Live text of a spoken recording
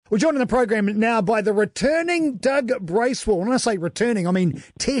We're joined in the program now by the returning Doug Bracewell. When I say returning, I mean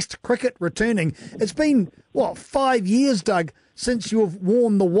Test cricket returning. It's been, 5 years, Doug, since you've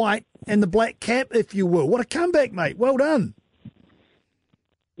worn the white and the black cap, if you will. What a comeback, mate. Well done.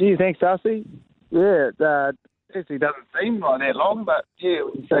 Yeah, thanks, Darcy. Yeah, it actually doesn't seem like that long, but yeah,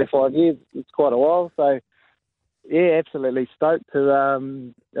 when you say 5 years, it's quite a while. So, yeah, absolutely stoked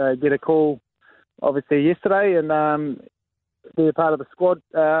to get a call, obviously, yesterday and be a part of the squad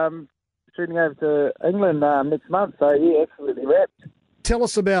shooting over to England next month. So, yeah, absolutely wrapped. Tell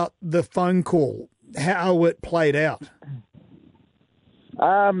us about the phone call, how it played out.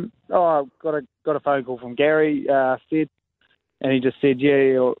 I got a phone call from Gary, said, and he just said,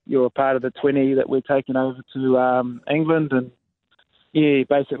 yeah, you're a part of the 20 that we're taking over to England, and yeah,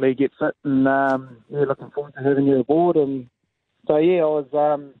 basically get fit, and looking forward to having you aboard. And so yeah, I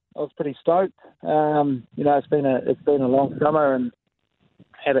was pretty stoked. It's been a long summer and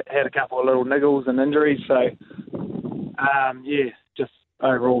had a couple of little niggles and injuries. So just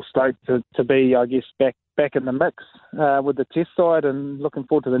overall stoked to be, I guess, back in the mix with the Test side, and looking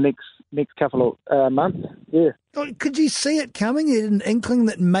forward to the next couple of months. Yeah. Could you see it coming? An inkling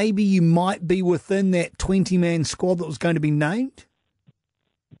that maybe you might be within that 20-man squad that was going to be named?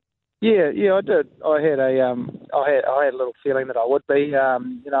 Yeah, I did. I had a little feeling that I would be. I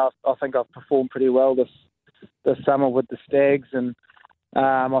think I've performed pretty well this summer with the Stags, and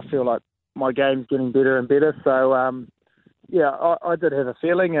I feel like my game's getting better and better. So I did have a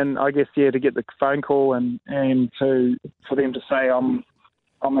feeling, and I guess to get the phone call and for them to say I'm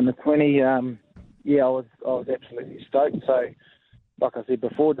in the 20. I was absolutely stoked. So, like I said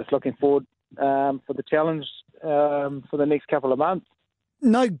before, just looking forward for the challenge for the next couple of months.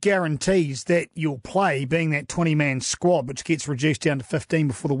 No guarantees that you'll play, being that 20-man squad, which gets reduced down to 15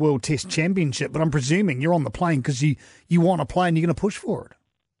 before the World Test Championship. But I'm presuming you're on the plane because you want to play and you're going to push for it.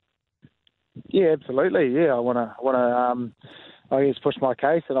 Yeah, absolutely. Yeah, I want to, I guess, push my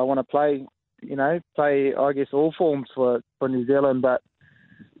case, and I want to play, I guess, all forms for New Zealand. But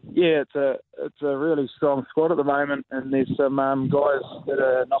yeah, it's a really strong squad at the moment, and there's some guys that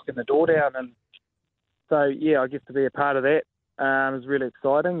are knocking the door down, and so yeah, I guess to be a part of that is really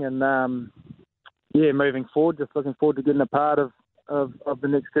exciting, and moving forward, just looking forward to getting a part of the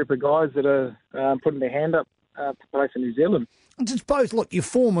next group of guys that are putting their hand up to play for New Zealand. I suppose, look, your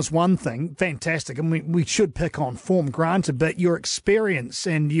form is one thing, fantastic, and we should pick on form, granted, but your experience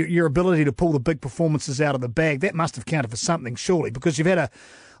and your ability to pull the big performances out of the bag, that must have counted for something, surely, because you've had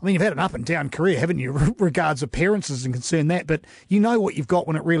an up and down career, haven't you, regards appearances and concern that, but you know what you've got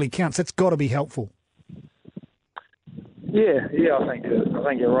when it really counts. That's got to be helpful. Yeah, I think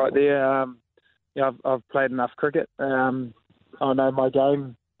you're right there. I've played enough cricket. I know my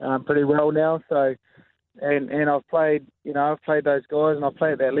game pretty well now. So, and I've played those guys, and I've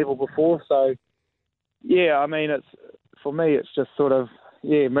played at that level before. So, yeah, I mean, for me, it's just sort of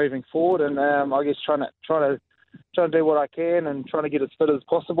moving forward, and I guess trying to do what I can and trying to get as fit as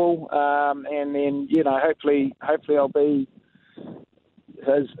possible, and then hopefully I'll be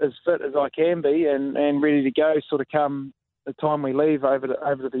as fit as I can be and ready to go sort of come the time we leave over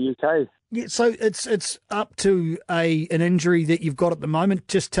to the UK. Yeah, so it's up to an injury that you've got at the moment.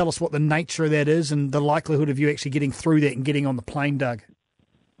 Just tell us what the nature of that is and the likelihood of you actually getting through that and getting on the plane, Doug.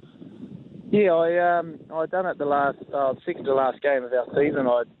 Yeah, I done it the second to last game of our season.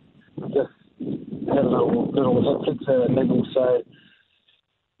 I just had a little hit to a niggle, so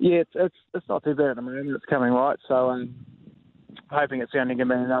yeah, it's not too bad at the moment. It's coming right, so I'm hoping it's only going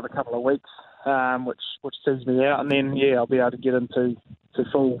to be another couple of weeks, which sees me out, and then I'll be able to get into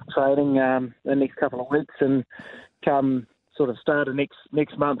full training the next couple of weeks, and come sort of start of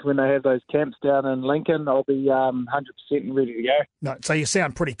next month when they have those camps down in Lincoln, I'll be 100% and ready to go. No, so you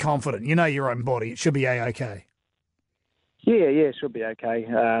sound pretty confident. You know your own body. It should be A-OK. Yeah, it should be okay.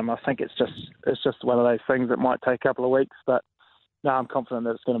 I think it's just one of those things that might take a couple of weeks, but no, I'm confident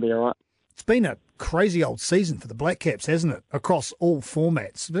that it's going to be all right. It's been a crazy old season for the Black Caps, hasn't it? Across all formats.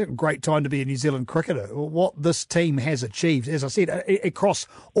 It's been a great time to be a New Zealand cricketer. What this team has achieved, as I said, across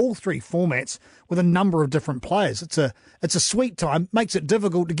all three formats with a number of different players. It's a sweet time. Makes it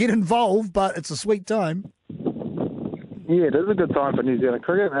difficult to get involved, but it's a sweet time. Yeah, it is a good time for New Zealand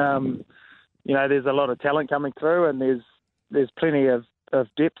cricket. There's a lot of talent coming through, and there's plenty of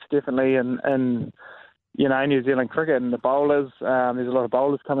depth definitely in New Zealand cricket, and the bowlers. There's a lot of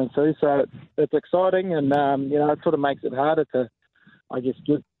bowlers coming through, so it's exciting, and it sort of makes it harder to, I guess,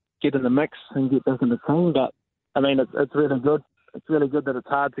 get in the mix and get back in the team. But I mean, it's really good. It's really good that it's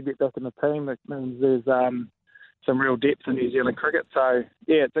hard to get back in the team. It means there's some real depth in New Zealand cricket. So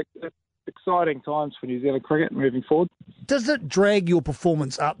yeah, exciting times for New Zealand cricket moving forward. Does it drag your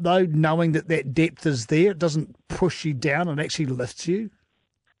performance up, though, knowing that that depth is there? It doesn't push you down, it actually lifts you?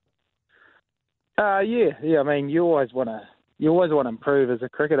 Yeah. I mean, you always want to improve as a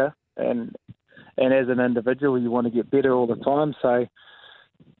cricketer, and as an individual, you want to get better all the time. So,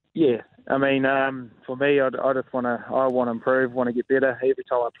 yeah. I mean, for me, I want to improve, want to get better. Every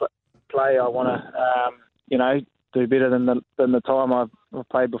time I play, I want to, do better than the time I've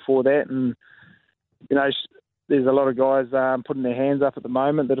played before that. And there's a lot of guys putting their hands up at the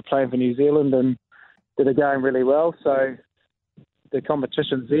moment that are playing for New Zealand and that are going really well. So the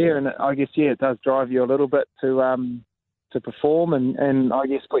competition's there, and I guess it does drive you a little bit to perform and I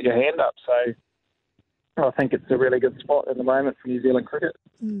guess put your hand up. So I think it's a really good spot at the moment for New Zealand cricket.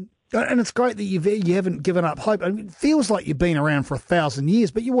 And it's great that you haven't given up hope. I mean, it feels like you've been around for 1,000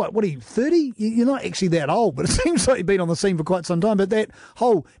 years, but what are you, 30? You're not actually that old, but it seems like you've been on the scene for quite some time. But that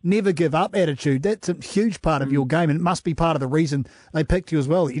whole never give up attitude, that's a huge part of your game, and it must be part of the reason they picked you as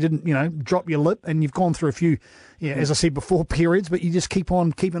well, that you didn't, drop your lip, and you've gone through a few, as I said before, periods, but you just keep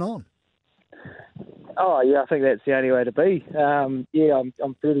on keeping on. Oh, yeah, I think that's the only way to be. I'm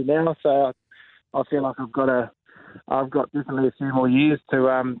 30 now, so I feel like I've got definitely a few more years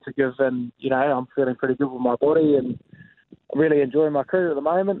to give, and I'm feeling pretty good with my body, and I'm really enjoying my cricket at the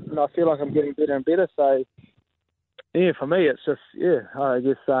moment, and I feel like I'm getting better and better. So, for me, it's just I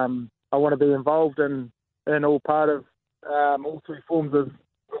guess I want to be involved in all part of all three forms of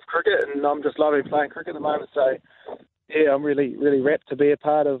cricket, and I'm just loving playing cricket at the moment. So, I'm really really rapt to be a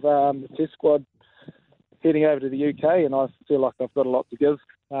part of the Test squad heading over to the UK, and I feel like I've got a lot to give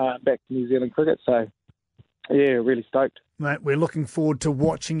back to New Zealand cricket. So. Yeah, really stoked. Mate, we're looking forward to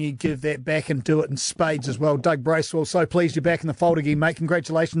watching you give that back and do it in spades as well. Doug Bracewell, so pleased you're back in the fold again, mate.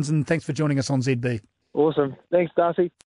 Congratulations and thanks for joining us on ZB. Awesome. Thanks, Darcy.